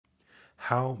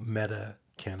How meta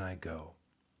can I go?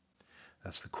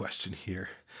 That's the question here.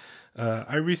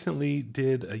 I recently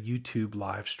did a YouTube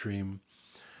live stream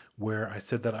where I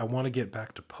said that I want to get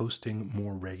back to posting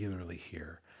more regularly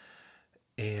here.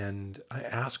 And I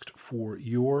asked for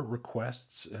your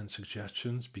requests and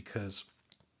suggestions because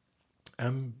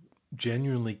I'm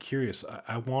genuinely curious.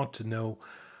 I want to know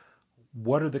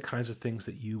what are the kinds of things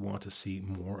that you want to see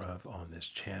more of on this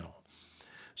channel.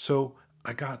 So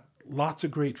I got lots of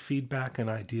great feedback and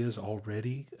ideas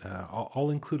already.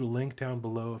 I'll include a link down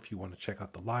below if you want to check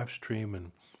out the live stream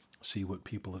and see what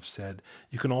people have said.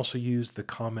 You can also use the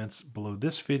comments below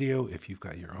this video if you've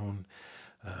got your own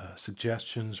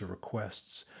suggestions or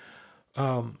requests.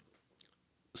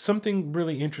 Something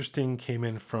really interesting came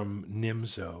in from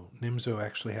Nimzo. Nimzo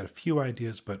actually had a few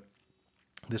ideas, but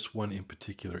this one in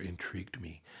particular intrigued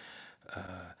me.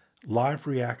 Live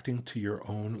reacting to your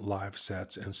own live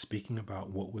sets and speaking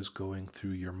about what was going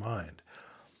through your mind.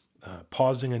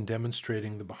 Pausing and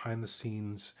demonstrating the behind the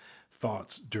scenes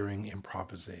thoughts during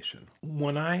improvisation.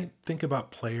 When I think about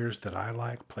players that I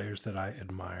like, players that I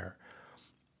admire,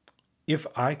 if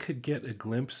I could get a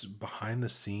glimpse behind the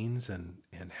scenes and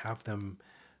have them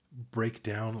break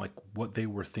down like what they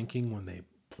were thinking when they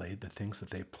played the things that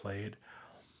they played,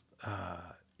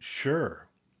 sure,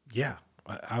 yeah,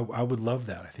 I would love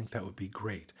that. I think that would be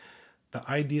great. The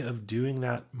idea of doing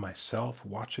that myself,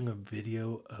 watching a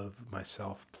video of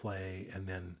myself play and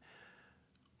then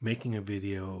making a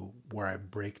video where I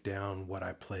break down what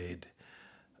I played,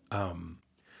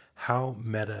 how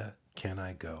meta can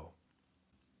I go?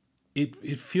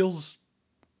 It feels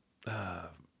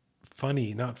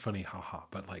funny, not funny, haha,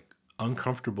 but like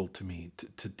uncomfortable to me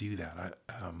to do that.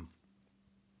 I'm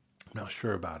not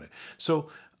sure about it. So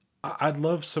I'd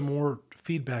love some more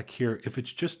feedback here. If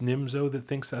it's just Nimzo that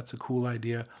thinks that's a cool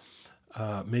idea,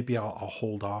 maybe I'll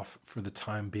hold off for the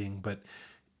time being. But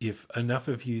if enough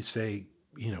of you say,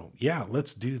 yeah,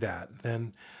 let's do that,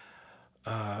 then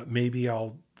maybe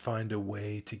I'll find a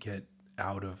way to get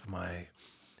out of my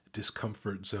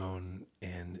discomfort zone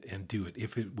and do it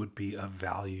if it would be of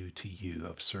value to you,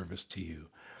 of service to you.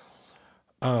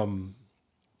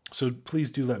 So please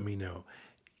do let me know.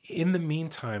 In the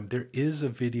meantime, there is a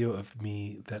video of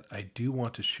me that I do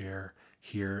want to share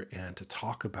here and to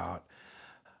talk about.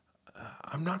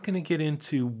 I'm not going to get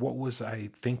into what was I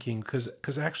thinking because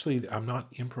actually I'm not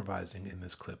improvising in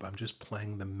this clip. I'm just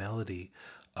playing the melody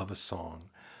of a song.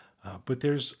 But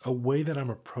there's a way that I'm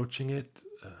approaching it,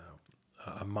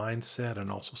 a mindset,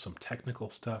 and also some technical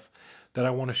stuff that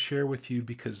I want to share with you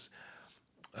because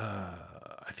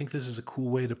I think this is a cool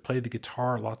way to play the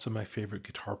guitar. Lots of my favorite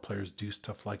guitar players do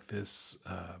stuff like this.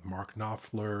 Mark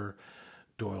Knopfler,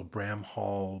 Doyle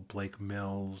Bramhall, Blake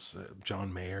Mills,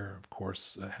 John Mayer, of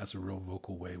course, has a real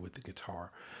vocal way with the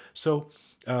guitar. So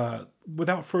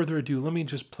without further ado, let me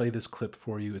just play this clip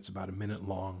for you. It's about a minute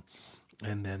long.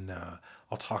 And then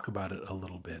I'll talk about it a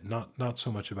little bit. Not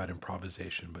so much about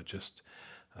improvisation, but just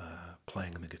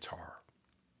playing the guitar.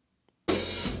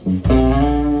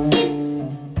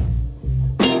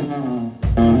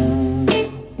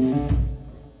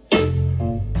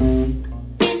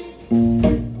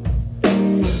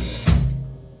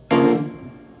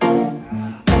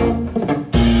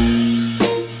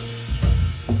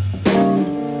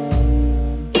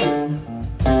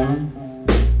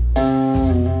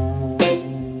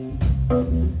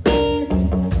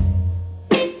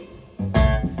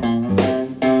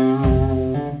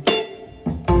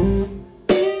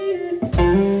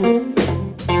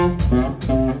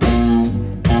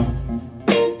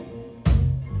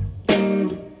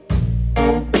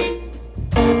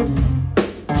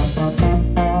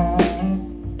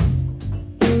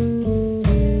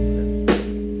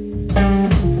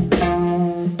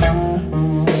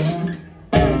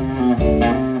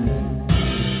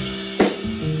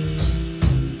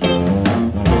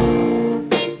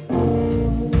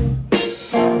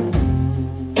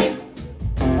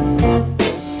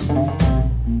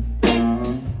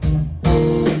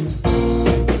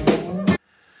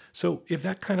 So if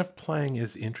that kind of playing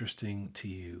is interesting to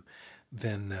you,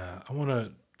 then I want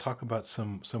to talk about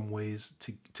some ways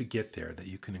to get there that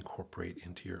you can incorporate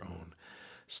into your own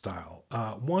style.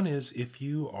 One is if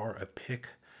you are a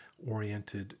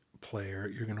pick-oriented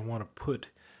player, you're going to want to put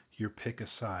your pick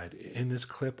aside. In this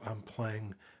clip, I'm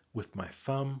playing with my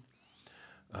thumb.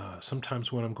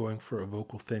 Sometimes when I'm going for a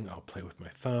vocal thing, I'll play with my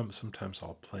thumb. Sometimes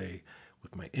I'll play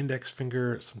with my index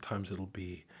finger. Sometimes it'll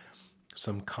be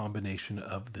some combination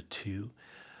of the two.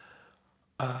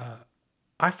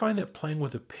 I find that playing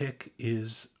with a pick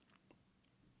is,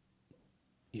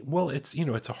 well, it's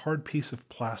a hard piece of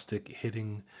plastic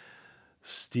hitting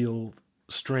steel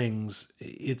strings,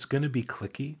 it's going to be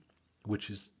clicky, which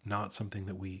is not something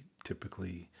that we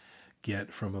typically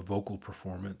get from a vocal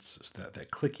performance, is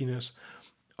that clickiness.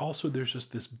 Also, there's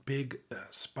just this big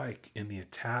spike in the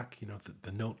attack.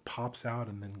 The note pops out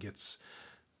and then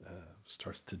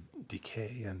starts to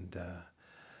decay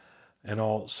and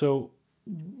all. So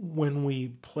when we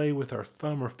play with our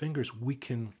thumb or fingers, we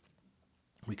can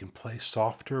play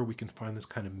softer. We can find this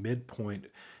kind of midpoint,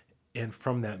 and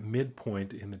from that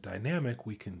midpoint in the dynamic,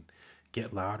 we can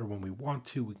get louder when we want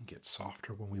to. We can get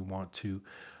softer when we want to.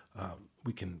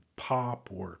 We can pop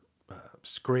or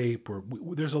scrape, or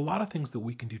there's a lot of things that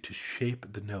we can do to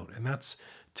shape the note, and that's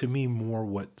to me more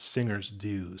what singers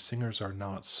do. Singers are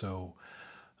not so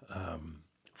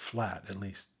flat, at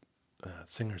least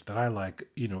singers that I like.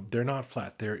 They're not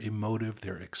flat. They're emotive.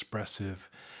 They're expressive,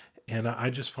 and I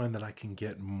just find that I can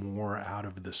get more out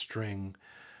of the string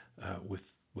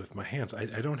with my hands. I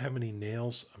don't have any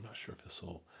nails. I'm not sure if this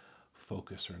will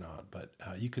focus or not, but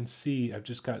you can see I've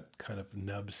just got kind of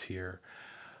nubs here.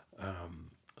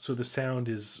 So the sound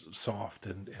is soft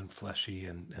and fleshy,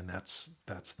 and that's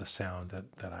the sound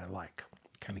that I like.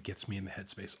 Kind of gets me in the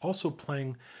headspace. Also,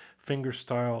 playing finger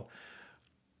style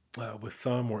with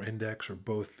thumb or index or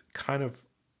both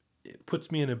it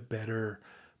puts me in a better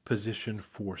position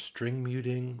for string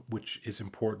muting, which is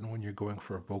important when you're going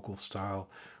for a vocal style.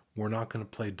 We're not going to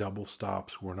play double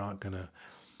stops. We're not going to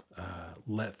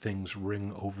let things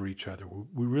ring over each other.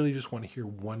 We really just want to hear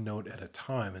one note at a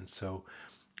time. And so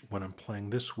when I'm playing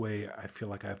this way, I feel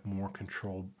like I have more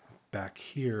control back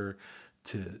here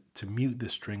to mute the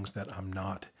strings that I'm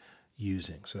not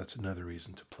using. So that's another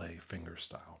reason to play finger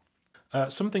style.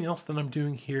 Something else that I'm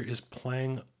doing here is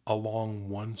playing along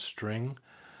one string,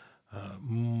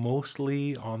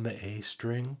 mostly on the A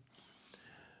string.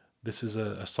 This is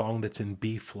a song that's in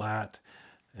B flat,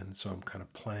 and so I'm kind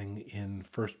of playing in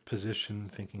first position,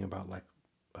 thinking about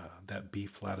that B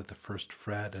flat at the first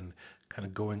fret, and kind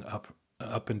of going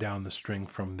up and down the string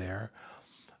from there.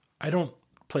 I don't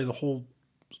play the whole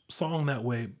song that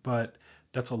way, but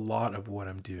that's a lot of what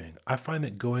I'm doing. I find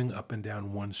that going up and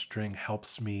down one string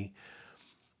helps me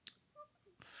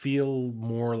feel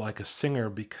more like a singer,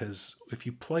 because if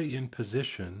you play in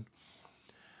position,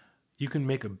 you can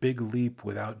make a big leap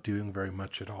without doing very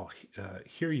much at all.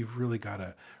 Here you've really got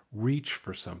to reach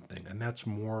for something, and that's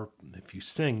more, if you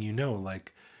sing,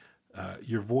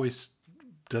 your voice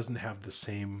doesn't have the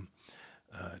same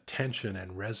tension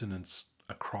and resonance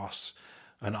across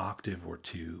an octave or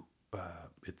two.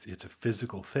 It's a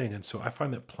physical thing, and so I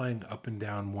find that playing up and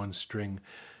down one string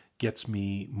gets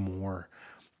me more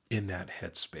in that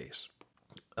headspace.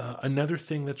 Another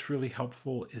thing that's really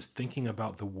helpful is thinking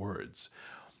about the words.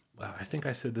 I think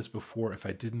I said this before. If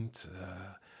I didn't,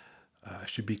 I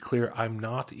should be clear. I'm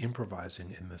not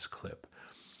improvising in this clip.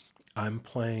 I'm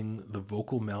playing the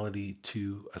vocal melody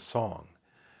to a song.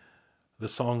 The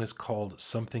song is called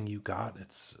Something You Got.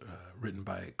 It's written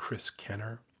by Chris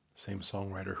Kenner, same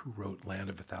songwriter who wrote Land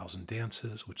of a Thousand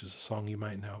Dances, which is a song you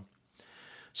might know.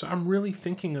 So I'm really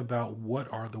thinking about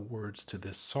what are the words to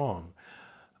this song.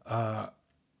 That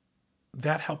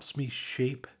helps me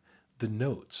shape the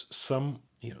notes.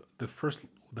 The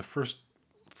first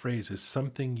phrase is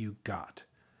something you got.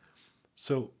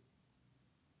 So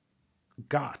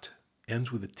got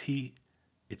ends with a T.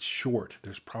 It's short.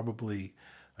 There's probably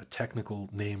a technical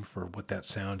name for what that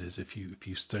sound is if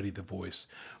you study the voice,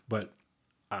 but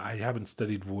I haven't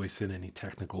studied voice in any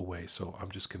technical way, so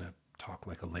I'm just going to talk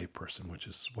like a layperson, which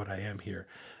is what I am here.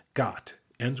 Got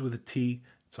ends with a T.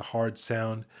 It's a hard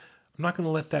sound. I'm not going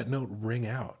to let that note ring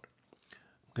out.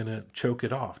 I'm going to choke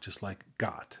it off, just like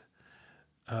got.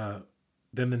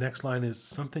 Then the next line is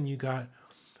something you got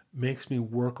makes me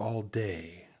work all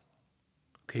day.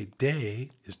 Okay,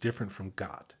 day is different from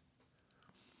got.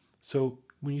 So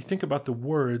when you think about the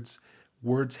words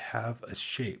have a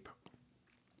shape.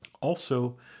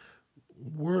 Also,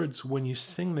 words, when you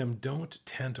sing them, don't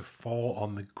tend to fall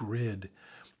on the grid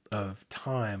of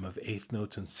time of eighth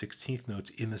notes and 16th notes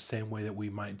in the same way that we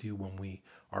might do when we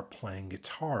are playing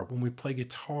guitar. When we play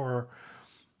guitar,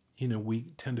 we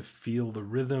tend to feel the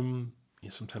rhythm.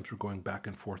 Sometimes we're going back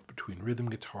and forth between rhythm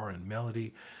guitar and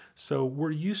melody. So we're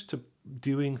used to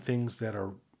doing things that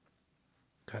are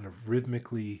kind of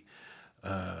rhythmically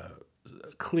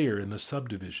clear in the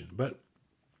subdivision. But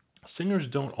singers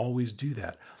don't always do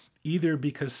that, either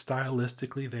because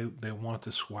stylistically they want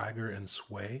to swagger and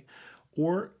sway,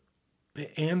 or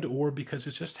because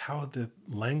it's just how the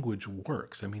language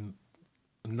works. I mean,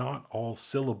 not all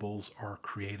syllables are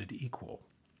created equal.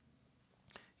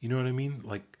 You know what I mean?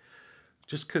 Like,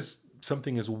 just because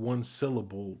something is one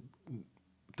syllable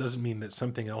doesn't mean that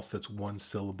something else that's one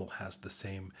syllable has the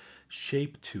same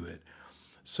shape to it.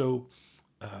 So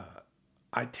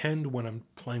I tend, when I'm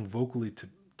playing vocally,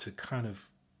 to kind of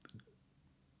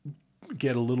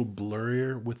get a little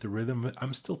blurrier with the rhythm.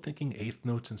 I'm still thinking eighth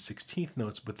notes and 16th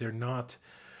notes, but they're not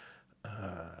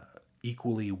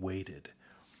equally weighted.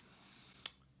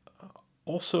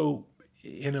 Also,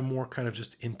 in a more kind of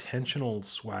just intentional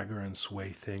swagger and sway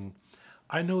thing,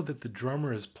 I know that the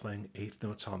drummer is playing eighth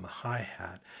notes on the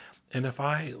hi-hat, and if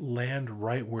I land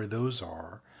right where those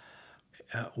are,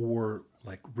 or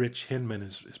like Rich Hinman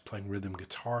is playing rhythm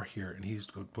guitar here, and he's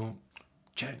going boom,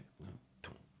 chang,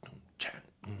 boom, boom, chang,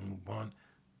 one,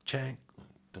 chang,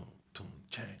 boom, boom,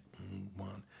 chang,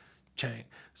 one, chang.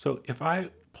 So if I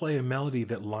play a melody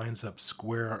that lines up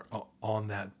square on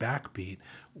that backbeat,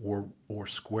 or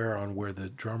square on where the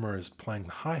drummer is playing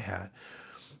the hi-hat,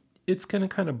 it's going to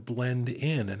kind of blend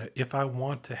in. And if I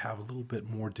want to have a little bit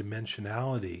more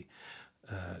dimensionality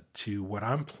to what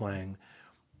I'm playing,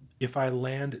 if I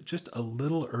land just a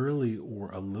little early or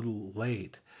a little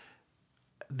late,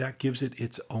 that gives it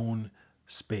its own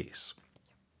space.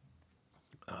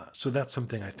 So that's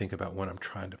something I think about when I'm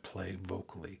trying to play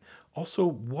vocally. Also,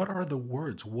 what are the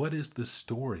words? What is the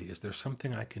story? Is there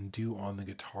something I can do on the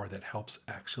guitar that helps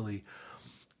actually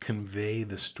convey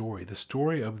the story? The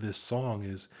story of this song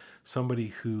is somebody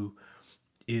who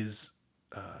is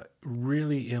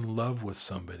really in love with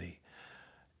somebody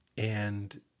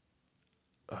and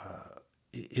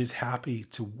is happy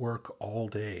to work all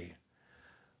day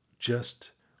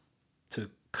just to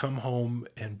come home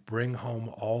and bring home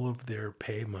all of their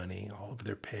pay money, all of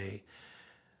their pay,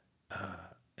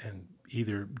 and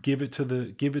either give it to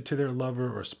their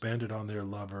lover or spend it on their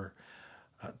lover.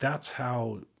 That's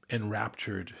how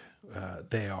enraptured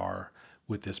they are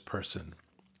with this person.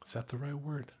 Is that the right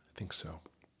word? I think so.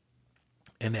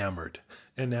 Enamored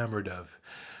of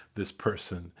this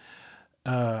person.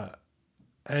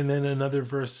 And then another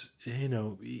verse,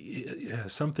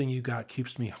 something you got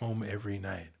keeps me home every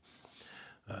night.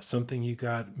 Something you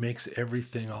got makes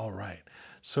everything all right.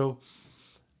 So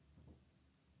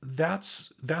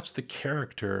that's the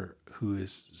character who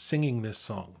is singing this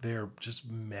song. They're just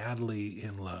madly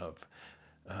in love.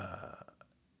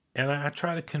 And I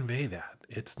try to convey that.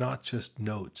 It's not just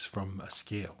notes from a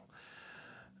scale.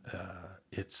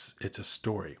 It's a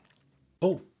story.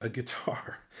 Oh, a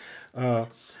guitar.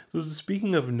 So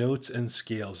speaking of notes and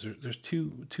scales, there's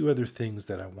two other things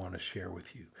that I want to share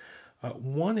with you.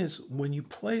 One is when you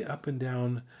play up and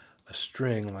down a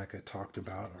string, like I talked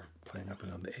about, or playing up and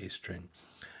down the A string,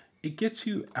 it gets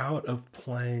you out of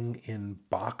playing in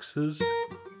boxes,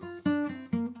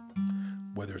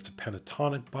 whether it's a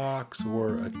pentatonic box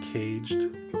or a caged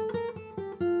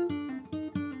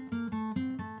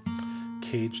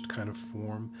kind of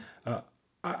form.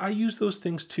 I use those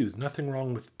things too. Nothing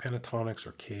wrong with pentatonics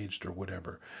or caged or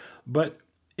whatever, but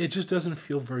it just doesn't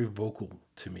feel very vocal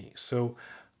to me. So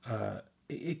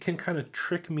it can kind of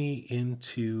trick me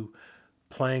into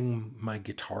playing my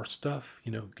guitar stuff,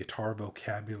 guitar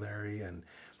vocabulary, and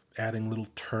adding little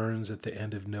turns at the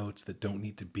end of notes that don't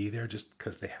need to be there just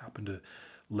because they happen to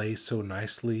lay so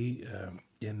nicely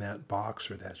in that box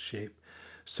or that shape.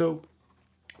 So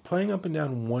playing up and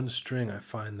down one string, I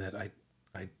find that I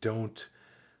don't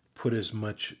put as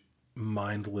much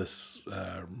mindless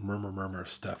murmur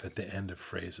stuff at the end of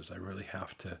phrases. I really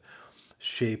have to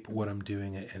shape what I'm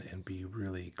doing and be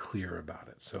really clear about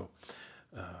it. So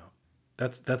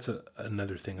that's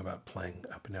another thing about playing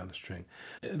up and down the string.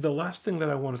 The last thing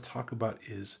that I want to talk about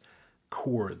is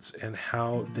chords and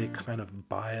how they kind of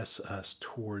bias us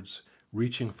towards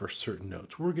reaching for certain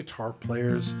notes. We're guitar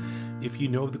players. If you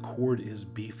know the chord is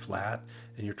B flat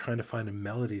and you're trying to find a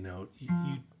melody note, you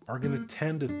are going to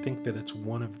tend to think that it's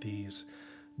one of these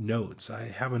notes. I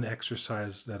have an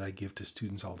exercise that I give to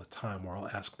students all the time where I'll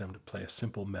ask them to play a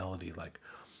simple melody like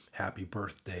Happy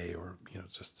Birthday or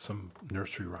just some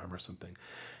nursery rhyme or something.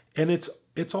 And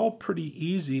it's all pretty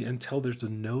easy until there's a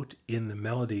note in the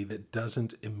melody that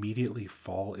doesn't immediately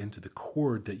fall into the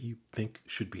chord that you think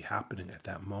should be happening at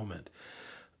that moment.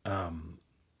 And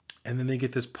then they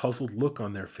get this puzzled look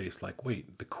on their face like,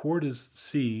 wait, the chord is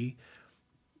C,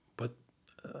 but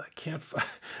I can't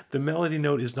the melody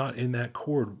note is not in that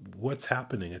chord. What's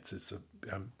happening? It's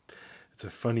a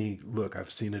funny look.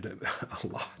 I've seen it a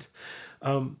lot.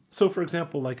 So for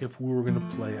example, like if we were going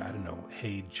to play, I don't know,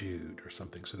 Hey Jude or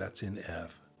something. So that's in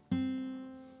F.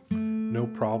 No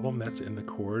problem. That's in the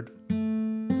chord.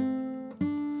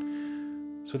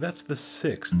 So that's the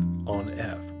sixth on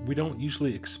F. We don't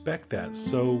usually expect that.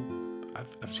 So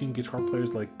I've seen guitar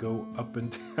players like go up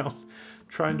and down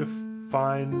trying to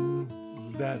find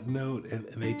that note, and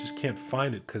they just can't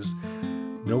find it because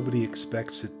nobody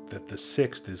expects that the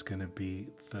sixth is going to be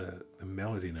the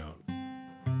melody note.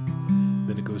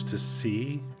 Then it goes to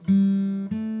C,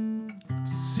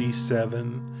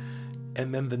 C7,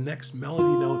 and then the next melody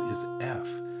note is F.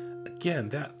 Again,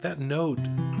 that note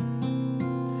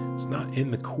is not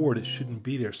in the chord. It shouldn't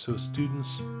be there. So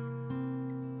students,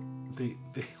 they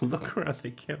look around,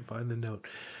 they can't find the note.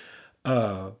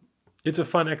 It's a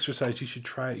fun exercise. You should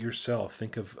try it yourself.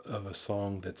 Think of a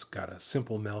song that's got a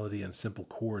simple melody and simple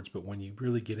chords, but when you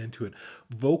really get into it,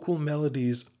 vocal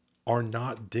melodies are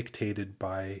not dictated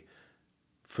by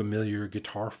familiar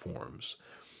guitar forms.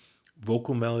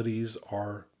 Vocal melodies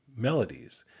are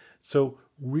melodies. So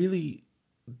really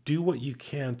do what you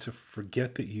can to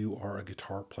forget that you are a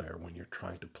guitar player when you're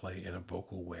trying to play in a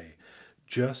vocal way.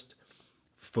 Just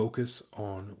focus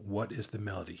on what is the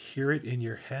melody. Hear it in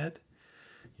your head,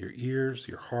 your ears,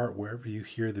 your heart, wherever you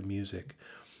hear the music,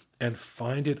 and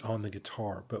find it on the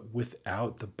guitar, but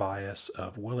without the bias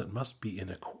of, well, it must be in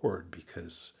a chord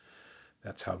because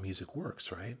that's how music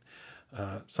works, right?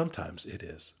 Sometimes it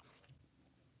is.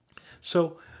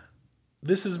 So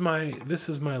this is my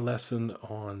lesson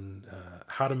on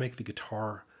how to make the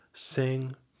guitar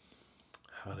sing,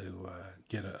 how to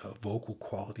get a vocal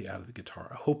quality out of the guitar.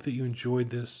 I hope that you enjoyed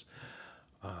this.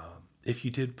 If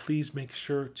you did, please make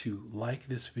sure to like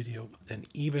this video, and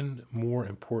even more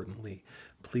importantly,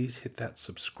 please hit that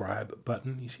subscribe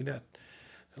button. You see that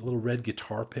little red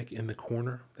guitar pick in the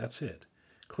corner? That's it.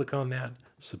 Click on that,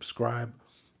 subscribe,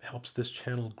 helps this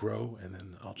channel grow, and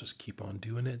then I'll just keep on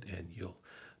doing it, and you'll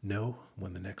know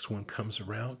when the next one comes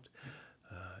around.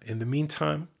 In the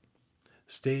meantime,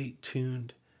 stay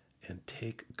tuned and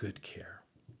take good care.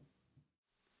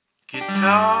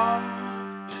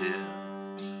 Guitar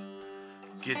tips,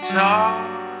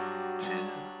 guitar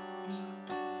tips,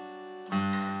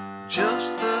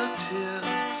 just the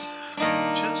tips,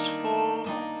 just for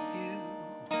you.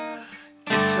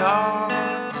 Guitar